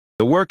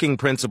The working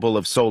principle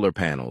of solar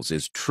panels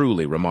is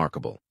truly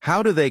remarkable.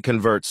 How do they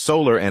convert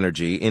solar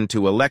energy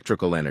into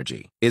electrical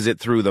energy? Is it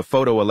through the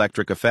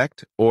photoelectric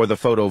effect or the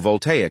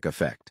photovoltaic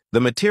effect? The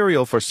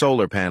material for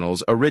solar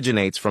panels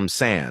originates from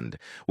sand,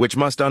 which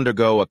must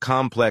undergo a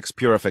complex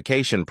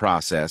purification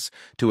process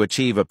to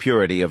achieve a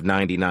purity of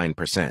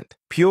 99%.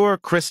 Pure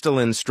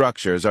crystalline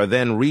structures are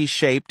then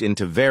reshaped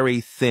into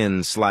very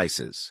thin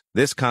slices.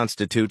 This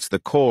constitutes the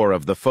core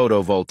of the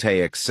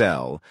photovoltaic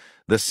cell,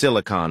 the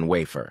silicon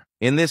wafer.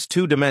 In this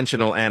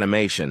two-dimensional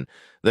animation,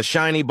 the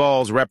shiny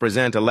balls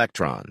represent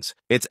electrons.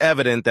 It's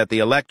evident that the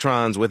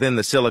electrons within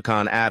the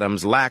silicon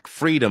atoms lack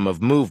freedom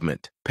of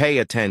movement. Pay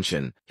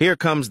attention. Here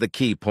comes the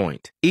key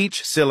point.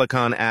 Each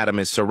silicon atom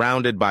is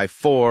surrounded by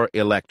 4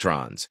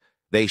 electrons.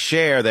 They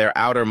share their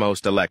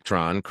outermost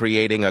electron,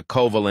 creating a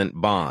covalent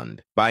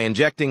bond. By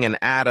injecting an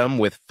atom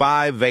with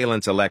 5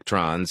 valence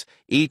electrons,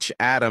 each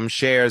atom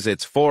shares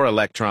its 4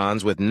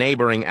 electrons with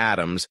neighboring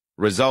atoms,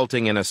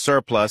 resulting in a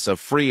surplus of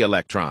free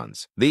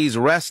electrons. These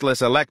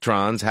restless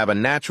electrons have a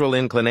natural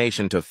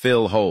inclination to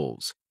fill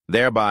holes,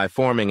 thereby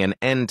forming an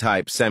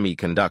N-type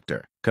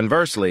semiconductor.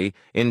 Conversely,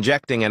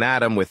 injecting an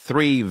atom with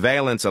 3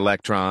 valence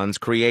electrons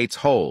creates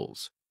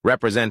holes,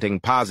 representing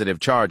positive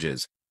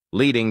charges,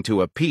 leading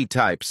to a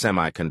P-type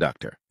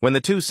semiconductor. When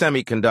the two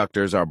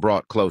semiconductors are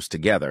brought close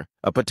together,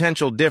 a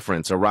potential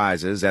difference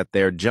arises at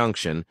their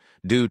junction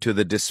due to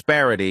the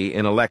disparity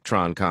in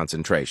electron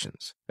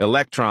concentrations.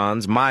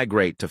 Electrons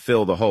migrate to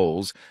fill the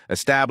holes,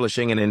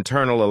 establishing an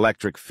internal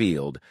electric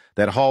field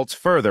that halts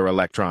further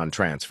electron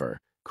transfer,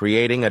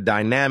 creating a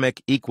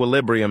dynamic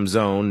equilibrium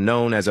zone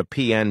known as a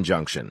p-n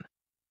junction.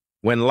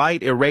 When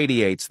light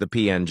irradiates the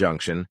p-n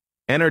junction,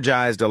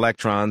 energized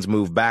electrons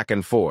move back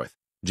and forth,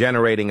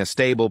 generating a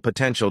stable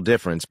potential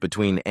difference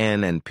between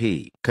N and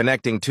P.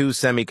 Connecting two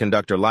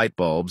semiconductor light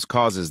bulbs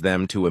causes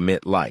them to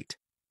emit light.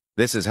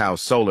 This is how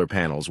solar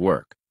panels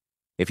work.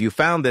 If you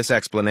found this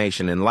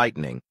explanation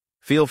enlightening,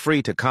 feel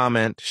free to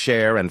comment,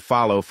 share, and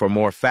follow for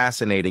more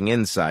fascinating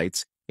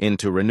insights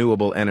into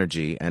renewable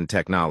energy and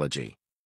technology.